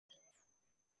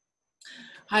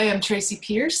Hi, I'm Tracy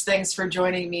Pierce. Thanks for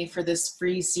joining me for this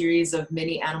free series of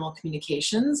mini animal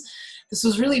communications. This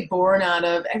was really born out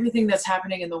of everything that's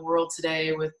happening in the world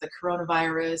today with the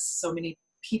coronavirus, so many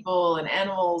people and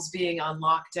animals being on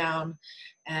lockdown.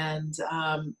 And,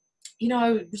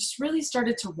 I just really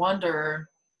started to wonder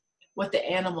what the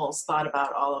animals thought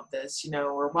about all of this.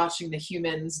 We're watching the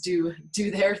humans do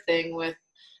their thing with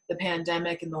the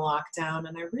pandemic and the lockdown,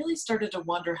 and I really started to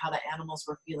wonder how the animals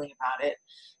were feeling about it.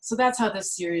 So that's how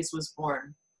this series was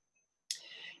born.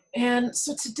 And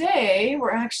so today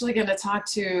we're actually going to talk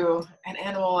to an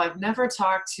animal. I've never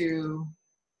talked to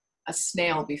a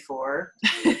snail before.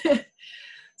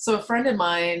 So a friend of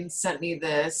mine sent me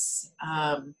this,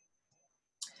 and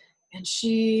let's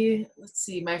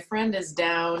see, my friend is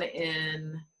down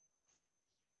in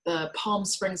the Palm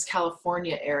Springs,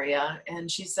 California area,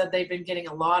 and she said they've been getting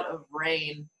a lot of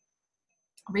rain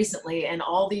recently, and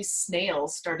all these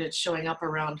snails started showing up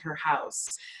around her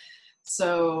house.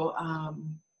 So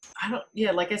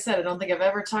like I said, I don't think I've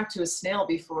ever talked to a snail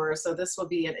before, so this will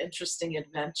be an interesting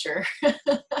adventure.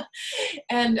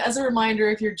 And as a reminder,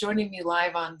 if you're joining me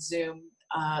live on Zoom,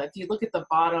 if you look at the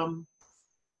bottom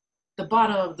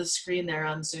of the screen there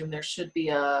on Zoom, there should be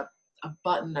a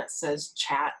button that says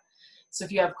chat. So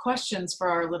if you have questions for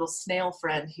our little snail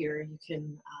friend here, you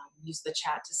can use the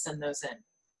chat to send those in.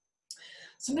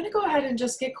 So I'm going to go ahead and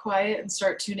just get quiet and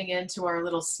start tuning in to our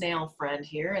little snail friend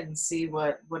here and see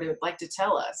what it would like to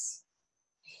tell us.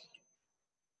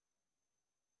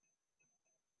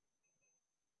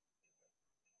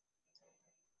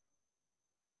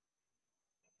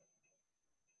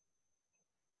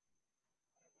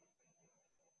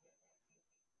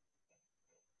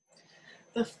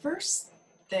 The first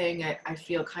thing I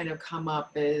feel kind of come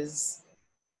up is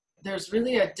there's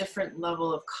really a different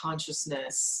level of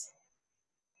consciousness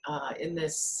in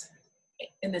this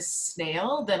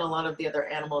snail than a lot of the other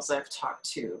animals I've talked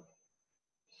to.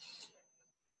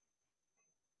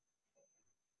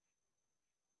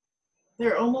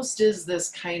 There almost is this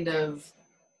kind of,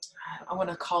 I want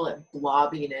to call it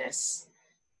blobbiness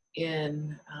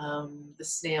in the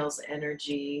snail's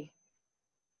energy.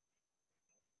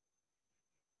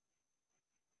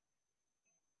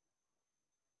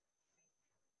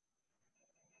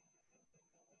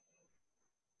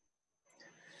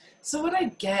 So what I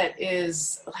get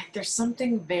is like there's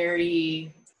something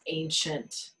very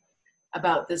ancient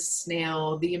about this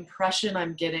snail. The impression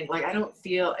I'm getting, like I don't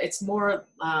feel, it's more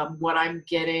what I'm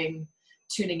getting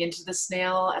tuning into the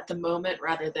snail at the moment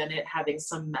rather than it having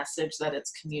some message that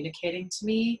it's communicating to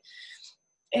me.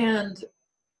 And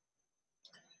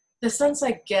the sense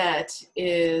I get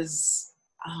is,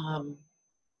 and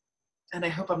I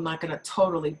hope I'm not going to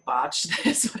totally botch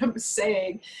this, what I'm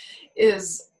saying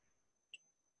is,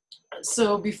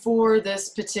 so before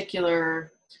this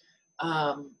particular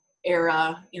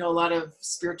era, a lot of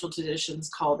spiritual traditions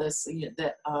call this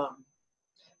the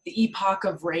epoch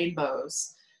of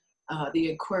rainbows,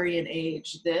 the Aquarian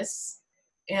age.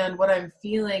 And what I'm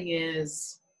feeling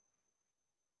is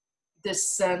this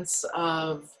sense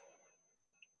of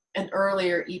an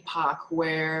earlier epoch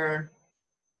where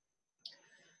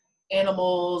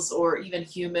animals or even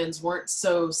humans weren't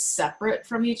so separate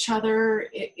from each other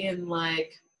in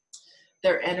like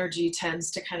their energy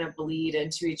tends to kind of bleed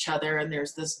into each other, and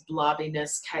there's this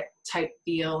blobbiness type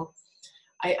feel.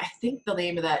 I think the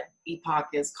name of that epoch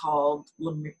is called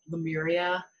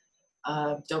Lemuria.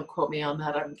 Don't quote me on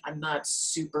that. I'm not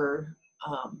super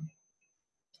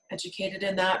educated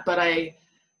in that, but I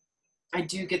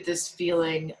do get this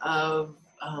feeling of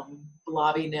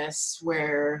blobbiness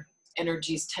where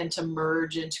energies tend to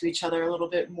merge into each other a little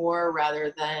bit more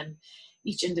rather than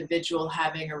each individual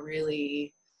having a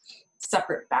really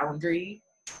separate boundary.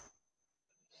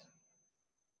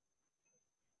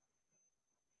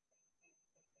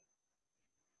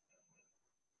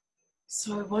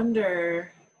 So I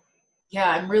wonder, yeah,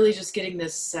 I'm really just getting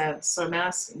this sense. So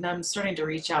I'm starting to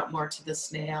reach out more to the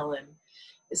snail. And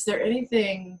is there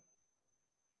anything,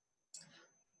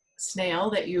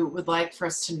 snail, that you would like for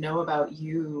us to know about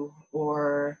you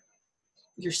or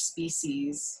your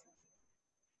species?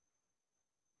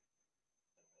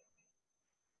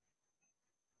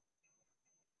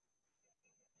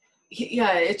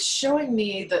 Yeah, it's showing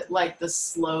me that like the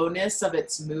slowness of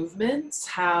its movements,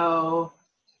 how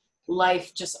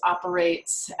life just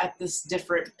operates at this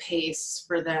different pace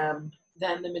for them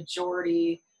than the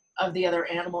majority of the other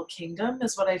animal kingdom,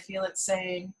 is what I feel it's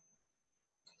saying.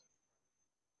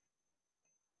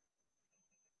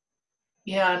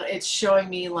 Yeah, and it's showing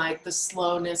me like the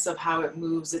slowness of how it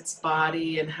moves its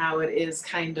body and how it is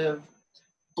kind of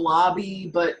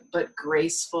blobby but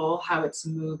graceful how it's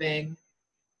moving.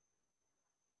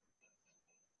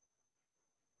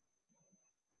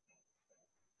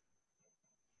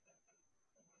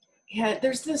 Yeah,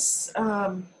 there's this,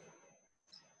 the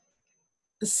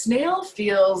snail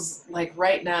feels like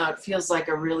right now, it feels like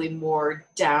a really more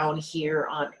down here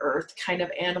on earth kind of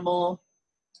animal.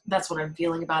 That's what I'm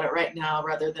feeling about it right now,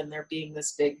 rather than there being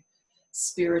this big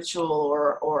spiritual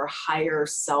or higher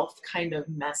self kind of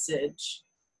message.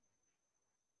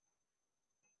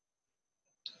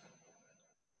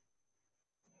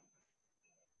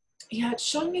 Yeah, it's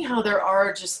showing me how there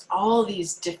are just all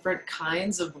these different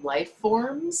kinds of life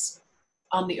forms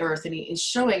on the earth, and he is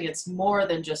showing it's more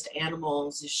than just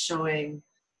animals. He's showing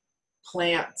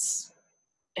plants,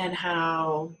 and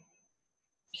how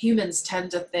humans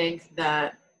tend to think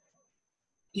that,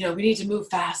 you know, we need to move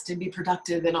fast and be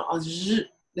productive and all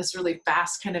this really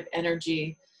fast kind of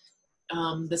energy.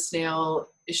 The snail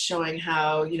is showing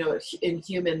how, you know, in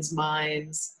humans'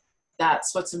 minds,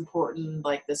 that's what's important,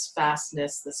 like this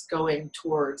fastness, this going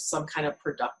towards some kind of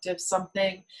productive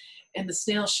something. And the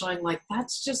snail showing like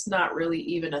that's just not really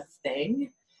even a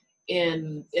thing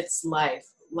in its life.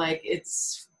 Like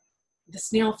it's, the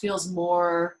snail feels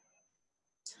more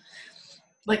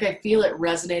like I feel it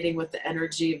resonating with the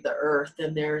energy of the earth,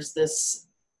 and there's this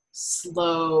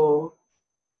slow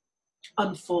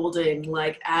unfolding,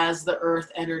 like as the earth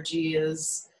energy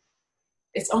is,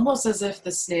 it's almost as if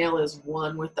the snail is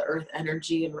one with the earth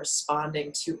energy and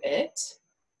responding to it.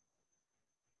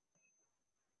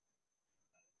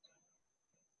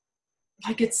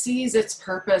 Like it sees its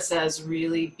purpose as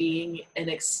really being an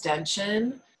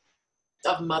extension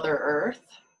of Mother Earth.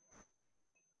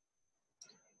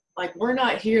 Like we're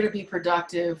not here to be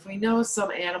productive. We know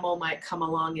some animal might come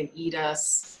along and eat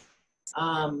us.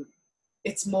 Um,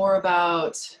 it's more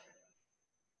about,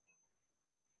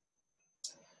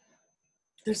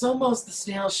 there's almost the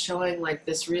snail showing like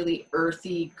this really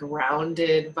earthy,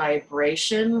 grounded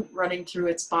vibration running through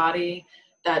its body,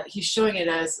 that he's showing it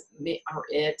as, or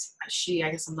it, she, I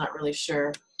guess I'm not really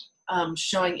sure,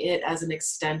 showing it as an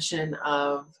extension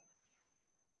of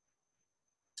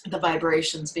the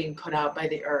vibrations being put out by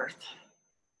the earth.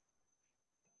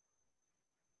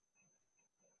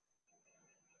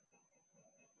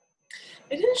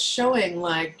 It is showing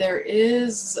like there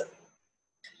is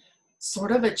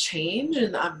sort of a change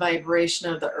in the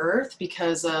vibration of the earth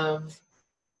because of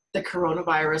the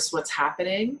coronavirus, what's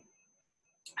happening.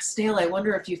 Snail, I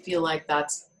wonder if you feel like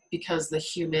that's because the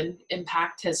human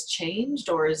impact has changed,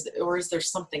 or is there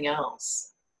something else?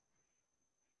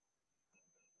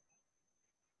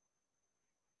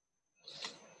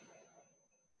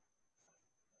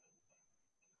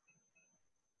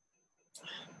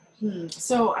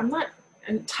 So I'm not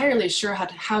entirely sure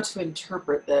how to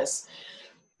interpret this,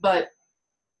 but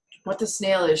what the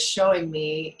snail is showing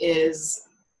me is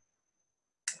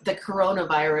the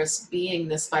coronavirus being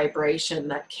this vibration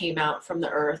that came out from the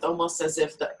earth, almost as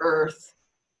if the earth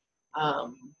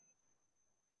um,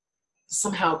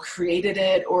 somehow created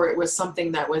it, or it was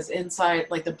something that was inside,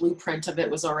 like the blueprint of it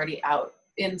was already out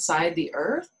inside the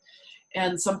earth.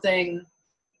 And something,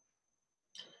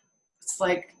 it's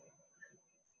like,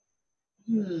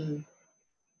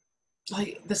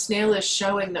 like the snail is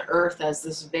showing the earth as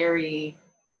this very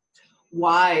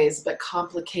wise but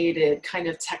complicated kind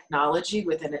of technology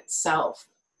within itself.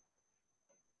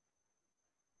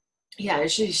 Yeah,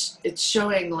 it's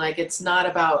showing like it's not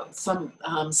about some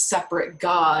separate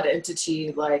god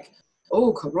entity like,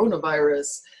 oh,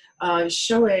 coronavirus.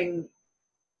 Showing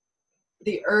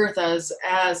the earth as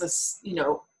a, you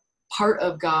know, part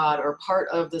of God or part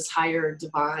of this higher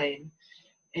divine.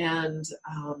 And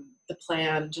the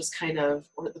plan just kind of,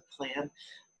 or the plan,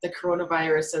 the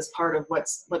coronavirus as part of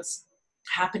what's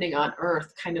happening on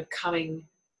earth, kind of coming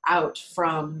out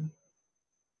from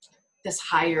this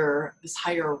higher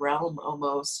realm,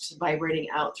 almost vibrating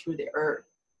out through the earth.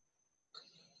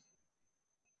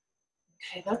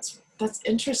 Okay, that's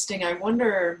interesting. I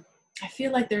wonder, I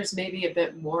feel like there's maybe a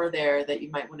bit more there that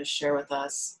you might want to share with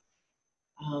us.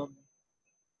 um,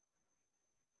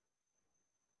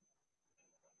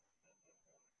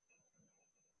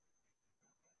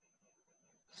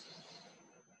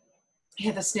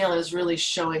 yeah, the snail is really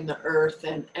showing the earth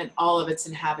and all of its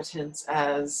inhabitants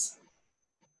as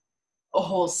a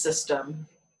whole system.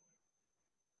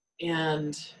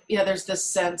 And yeah, there's this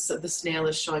sense that the snail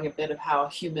is showing a bit of how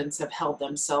humans have held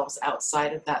themselves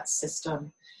outside of that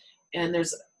system. And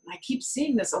there's, I keep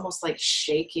seeing this almost like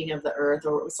shaking of the earth,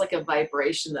 or it's like a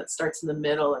vibration that starts in the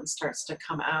middle and starts to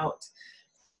come out.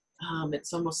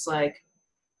 It's almost like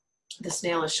the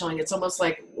snail is showing, it's almost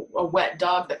like a wet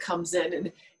dog that comes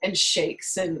in and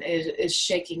shakes and is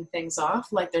shaking things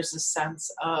off. Like there's a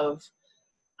sense of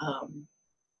um,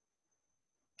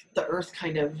 the earth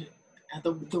kind of,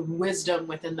 the wisdom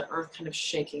within the earth kind of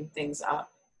shaking things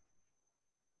up.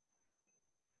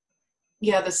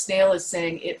 Yeah, the snail is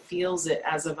saying it feels it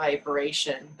as a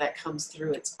vibration that comes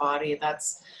through its body.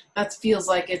 That feels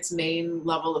like its main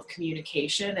level of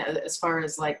communication as far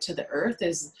as like to the earth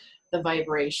is the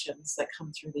vibrations that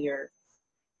come through the earth.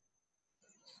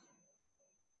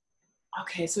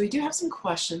 Okay, so we do have some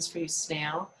questions for you,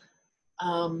 Snail.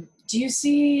 Do you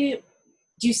see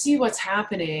what's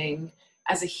happening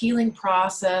as a healing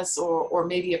process or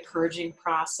maybe a purging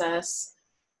process?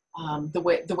 The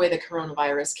way the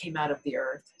coronavirus came out of the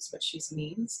earth is what she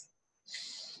means.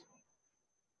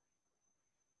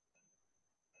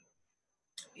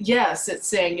 Yes, it's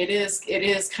saying it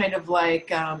is kind of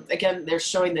like again they're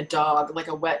showing the dog like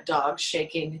a wet dog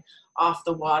shaking off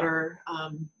the water.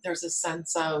 There's a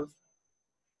sense of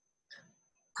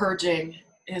purging,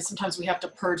 and sometimes we have to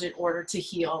purge in order to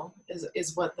heal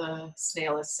is what the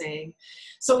snail is saying.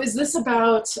 So is this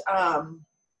about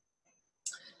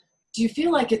do you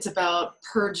feel like it's about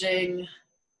purging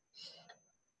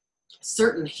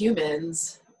certain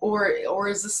humans, or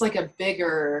is this like a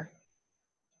bigger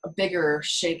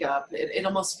shakeup? It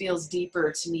almost feels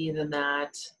deeper to me than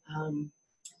that. Um,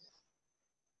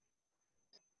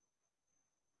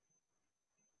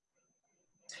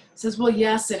 Says, well,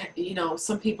 yes,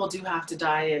 some people do have to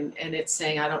die, and it's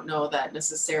saying I don't know that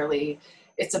necessarily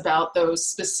it's about those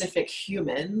specific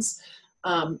humans,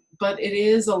 but it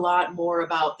is a lot more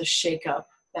about the shakeup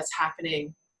that's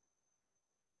happening.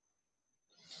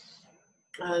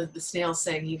 The snail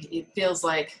saying it feels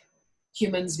like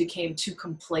humans became too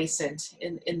complacent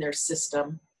in their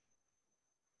system.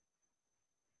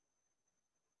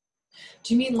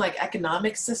 Do you mean like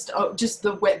economic system? Oh, just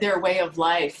their way of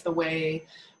life, the way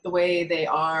they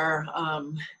are.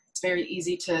 It's very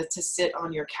easy to sit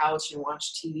on your couch and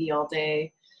watch TV all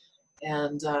day,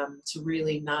 and to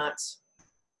really not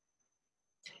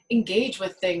engage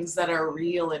with things that are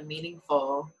real and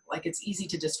meaningful. Like it's easy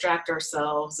to distract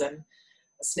ourselves, and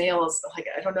snails, like,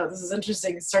 I don't know, this is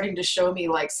interesting. It's starting to show me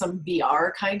like some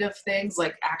VR kind of things,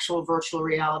 like actual virtual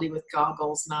reality with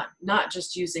goggles, not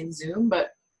just using Zoom,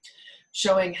 but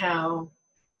showing how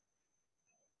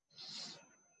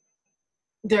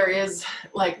there is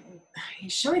like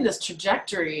he's showing this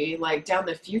trajectory like down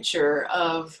the future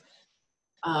of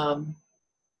um,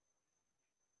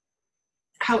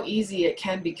 how easy it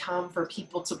can become for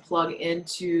people to plug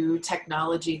into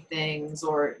technology things,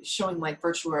 or showing like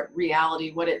virtual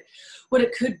reality, what it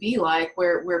could be like,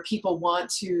 where people want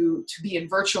to be in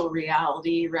virtual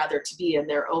reality rather to be in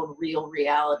their own real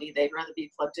reality. They'd rather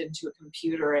be plugged into a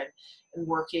computer and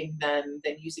working than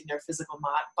using their physical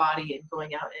body and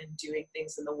going out and doing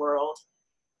things in the world.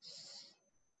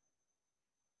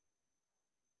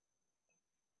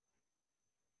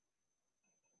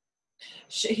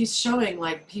 He's showing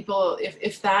like people,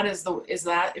 if that is the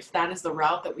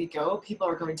route that we go, people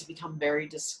are going to become very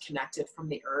disconnected from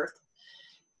the earth.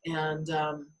 And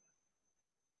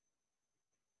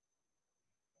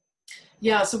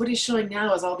yeah, so what he's showing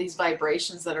now is all these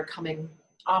vibrations that are coming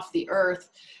off the earth,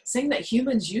 saying that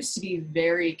humans used to be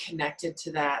very connected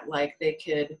to that, like they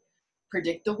could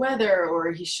predict the weather.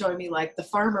 Or he's showing me like the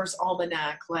farmer's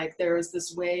almanac, like there was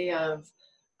this way of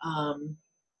um,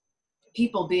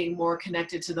 people being more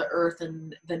connected to the earth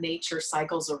and the nature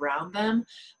cycles around them,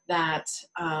 that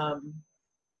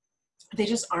they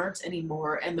just aren't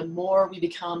anymore. And the more we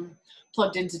become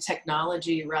plugged into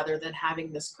technology rather than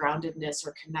having this groundedness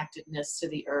or connectedness to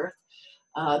the earth,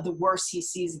 the worse he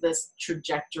sees this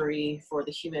trajectory for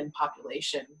the human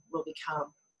population will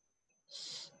become.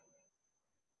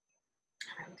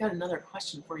 I've got another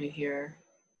question for you here.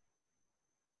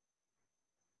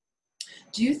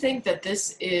 Do you think that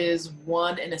this is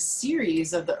one in a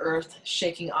series of the earth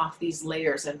shaking off these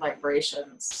layers and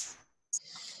vibrations?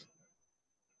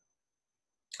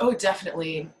 Oh,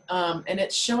 definitely. And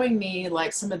it's showing me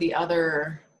like some of the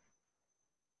other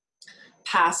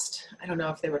past, I don't know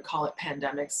if they would call it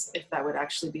pandemics, if that would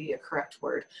actually be a correct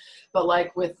word, but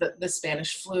like with the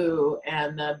Spanish flu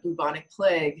and the bubonic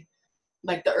plague,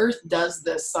 like the earth does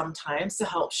this sometimes to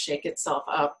help shake itself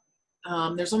up.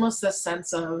 There's almost this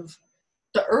sense of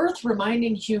the earth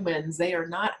reminding humans they are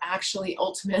not actually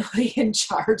ultimately in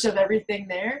charge of everything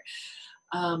there.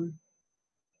 Um,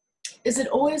 is it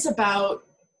always about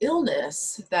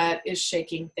illness that is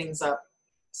shaking things up,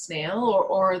 Snail,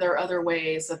 or are there other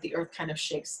ways that the earth kind of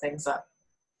shakes things up?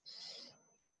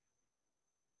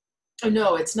 Oh,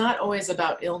 no, it's not always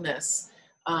about illness.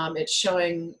 It's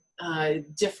showing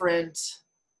different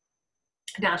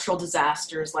natural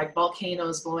disasters like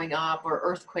volcanoes blowing up or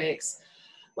earthquakes.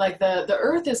 Like the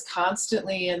earth is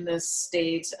constantly in this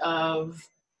state of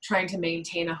trying to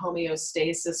maintain a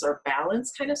homeostasis or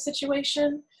balance kind of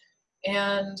situation.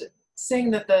 And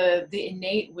saying that the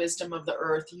innate wisdom of the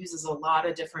earth uses a lot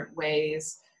of different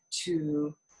ways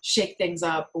to shake things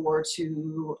up, or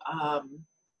to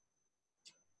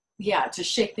yeah, to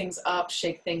shake things up,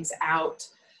 shake things out,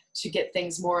 to get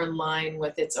things more in line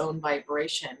with its own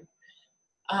vibration.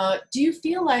 Do you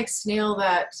feel like, Snail,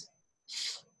 that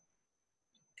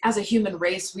as a human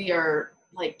race we are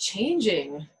like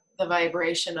changing the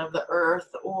vibration of the earth,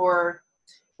 or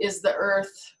is the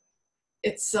earth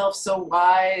itself so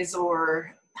wise,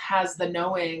 or has the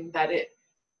knowing that it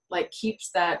like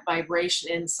keeps that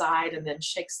vibration inside and then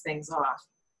shakes things off?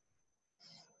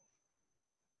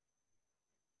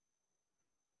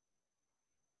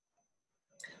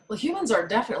 Well, humans are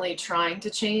definitely trying to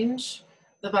change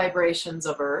the vibrations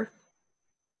of earth.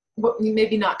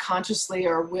 Maybe not consciously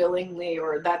or willingly,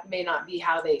 or that may not be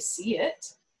how they see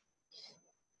it.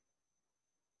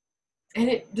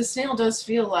 And the snail does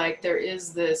feel like there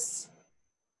is this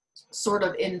sort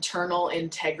of internal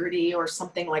integrity, or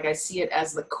something, like I see it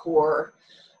as the core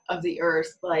of the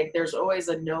earth. Like there's always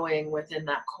a knowing within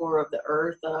that core of the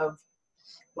earth of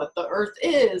what the earth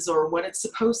is, or what it's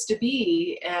supposed to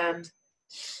be. And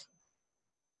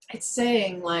it's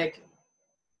saying like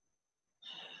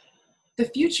the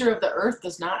future of the earth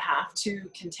does not have to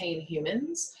contain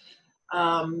humans.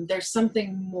 There's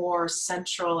something more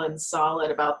central and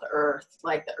solid about the earth.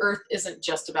 Like the earth isn't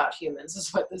just about humans,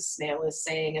 is what this snail is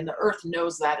saying. And the earth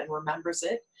knows that and remembers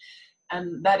it.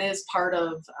 And that is part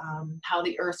of how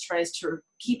the earth tries to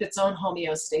keep its own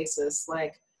homeostasis.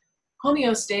 Like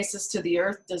homeostasis to the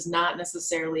earth does not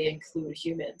necessarily include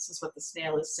humans, is what the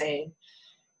snail is saying.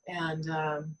 And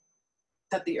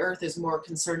that the earth is more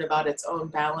concerned about its own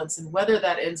balance, and whether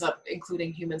that ends up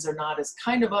including humans or not is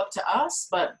kind of up to us.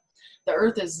 But the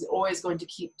earth is always going to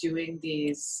keep doing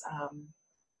these um,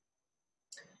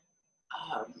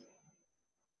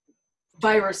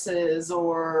 viruses,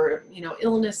 or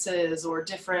illnesses, or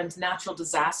different natural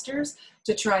disasters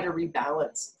to try to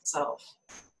rebalance itself.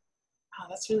 Oh,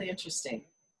 that's really interesting.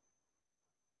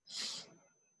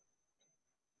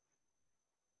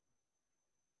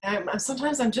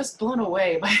 Sometimes I'm just blown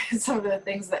away by some of the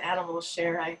things that animals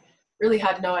share. I really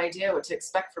had no idea what to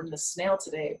expect from the snail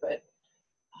today, but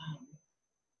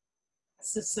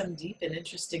this is some deep and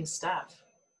interesting stuff.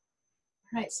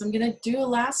 All right, so I'm gonna do a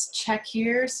last check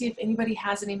here, see if anybody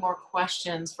has any more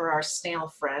questions for our snail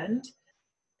friend.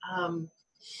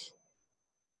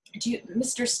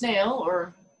 Mr. Snail,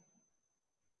 or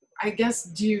I guess,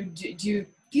 do you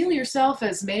feel yourself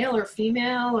as male or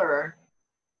female, or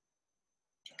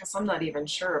I guess I'm not even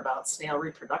sure about snail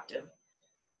reproductive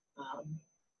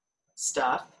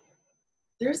stuff.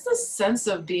 There's this sense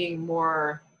of being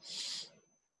more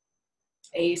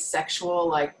asexual,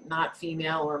 like not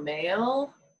female or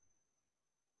male.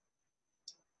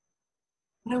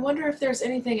 But I wonder if there's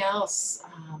anything else,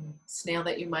 Snail,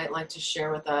 that you might like to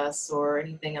share with us, or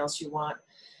anything else you want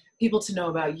people to know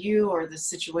about you or the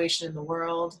situation in the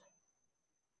world.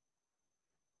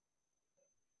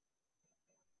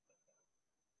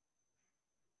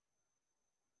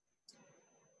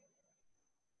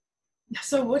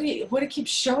 So what it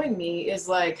keeps showing me is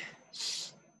like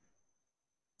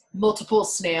multiple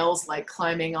snails like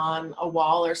climbing on a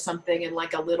wall or something, and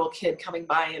like a little kid coming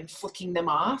by and flicking them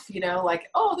off, like,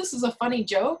 oh, this is a funny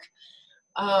joke.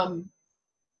 Um,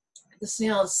 the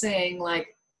snail is saying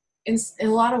like, in a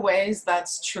lot of ways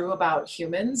that's true about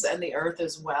humans and the earth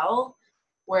as well,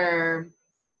 where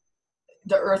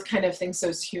the earth kind of thinks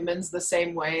of humans the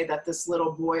same way that this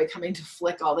little boy coming to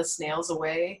flick all the snails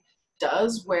away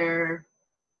does, where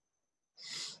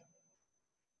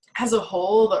as a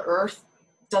whole the earth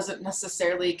doesn't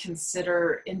necessarily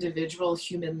consider individual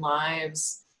human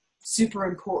lives super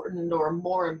important or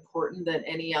more important than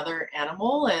any other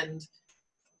animal. And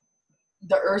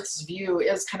the earth's view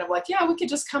is kind of like, yeah, we could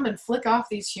just come and flick off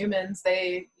these humans.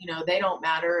 They don't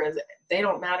matter. They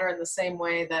don't matter in the same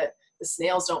way that the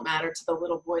snails don't matter to the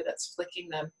little boy that's flicking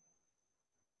them.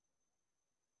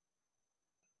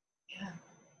 Yeah.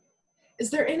 Is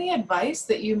there any advice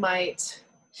that you might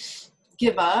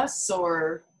give us,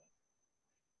 or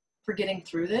for getting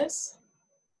through this?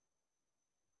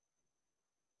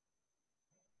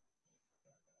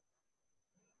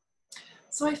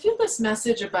 So I feel this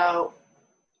message about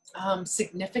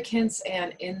significance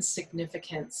and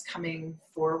insignificance coming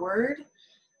forward,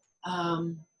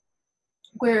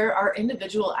 where our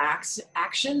individual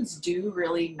actions do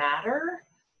really matter,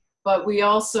 but we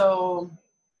also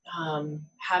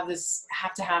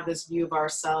have to have this view of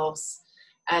ourselves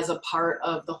as a part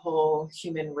of the whole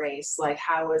human race. Like,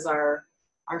 how is our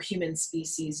human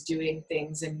species doing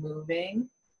things and moving?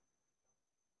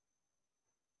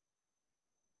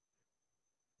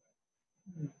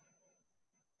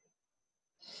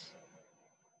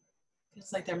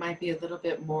 Feels like there might be a little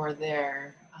bit more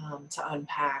there to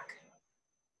unpack.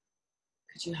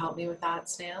 Could you help me with that,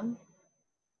 Snail?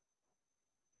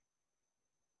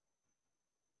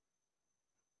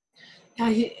 Yeah,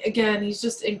 again, he's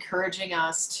just encouraging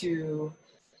us to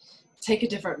take a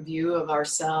different view of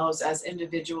ourselves as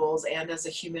individuals and as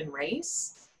a human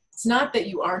race. It's not that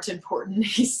you aren't important.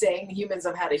 He's saying humans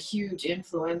have had a huge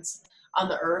influence on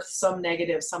the earth, some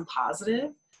negative, some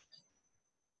positive.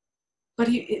 But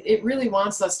it really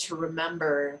wants us to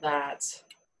remember that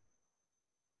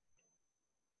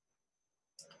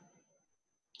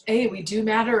A, we do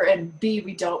matter, and B,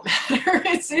 we don't matter.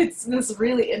 It's this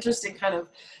really interesting kind of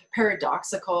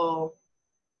paradoxical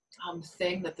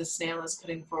thing that the snail is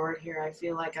putting forward here. I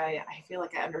feel like I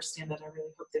understand it. I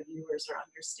really hope the viewers are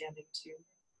understanding too.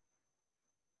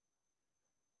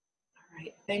 All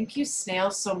right, thank you,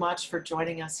 Snail, so much for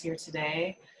joining us here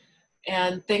today.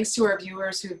 And thanks to our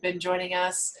viewers who've been joining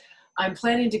us. I'm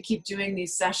planning to keep doing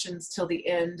these sessions till the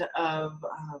end of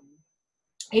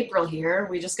April here.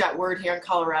 We just got word here in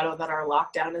Colorado that our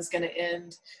lockdown is going to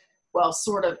end, well,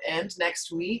 sort of end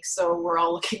next week. So we're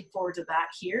all looking forward to that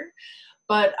here.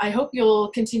 But I hope you'll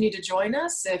continue to join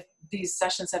us if these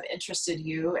sessions have interested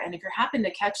you. And if you're happen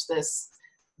to catch this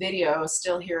video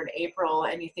still here in April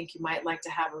and you think you might like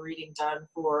to have a reading done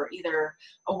for either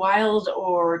a wild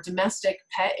or domestic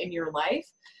pet in your life,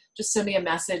 just send me a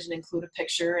message and include a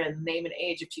picture and name and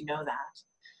age if you know that.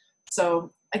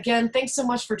 So again, thanks so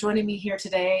much for joining me here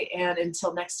today. And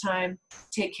until next time,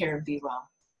 take care and be well.